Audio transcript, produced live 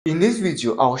In this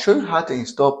video, I'll show you how to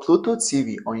install Pluto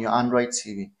TV on your Android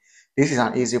TV. This is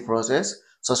an easy process.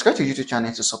 Subscribe to YouTube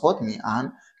channel to support me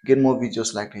and get more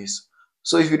videos like this.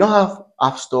 So if you don't have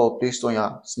App Store or Play Store on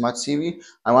your smart TV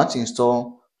and want to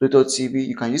install Pluto TV,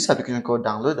 you can use the application called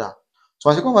Downloader. So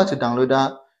once you come back to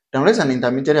Downloader, Downloader is an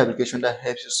intermediary application that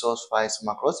helps you source files from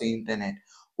across the internet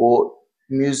or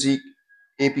music,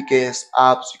 APKs,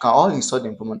 apps. You can all install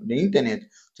them from the internet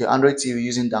to your Android TV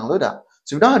using Downloader.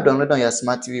 So if you don't have downloader on your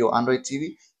smart TV or Android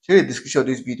TV, check the description of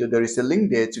this video. There is a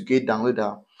link there to get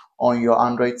downloader on your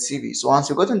Android TV. So once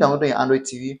you've gotten downloader on your Android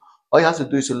TV, all you have to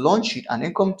do is to launch it and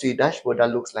then come to a dashboard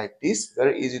that looks like this.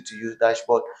 Very easy to use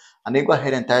dashboard. And then go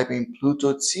ahead and type in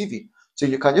Pluto TV. So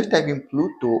you can just type in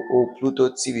Pluto or Pluto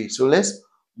TV. So let's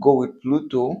go with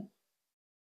Pluto.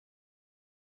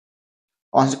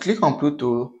 Once you click on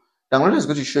Pluto, downloader is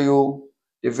going to show you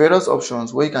the various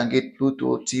options where you can get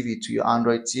Pluto TV to your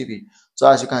Android TV. So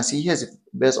as you can see, here's the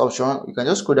best option. You can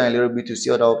just scroll down a little bit to see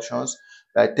other options,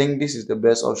 but I think this is the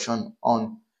best option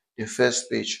on the first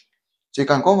page. So you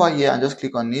can come over here and just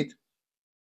click on it.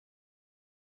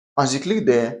 Once you click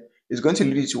there, it's going to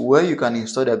lead you to where you can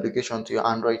install the application to your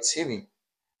Android TV.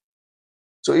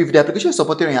 So if the application is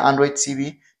supported on your Android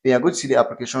TV, then you're going to see the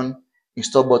application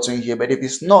install button here. But if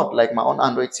it's not, like my own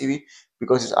Android TV,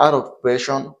 because it's out of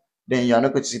version, then you're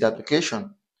not going to see the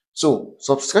application. So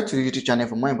subscribe to the YouTube channel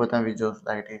for more important videos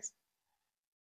like this.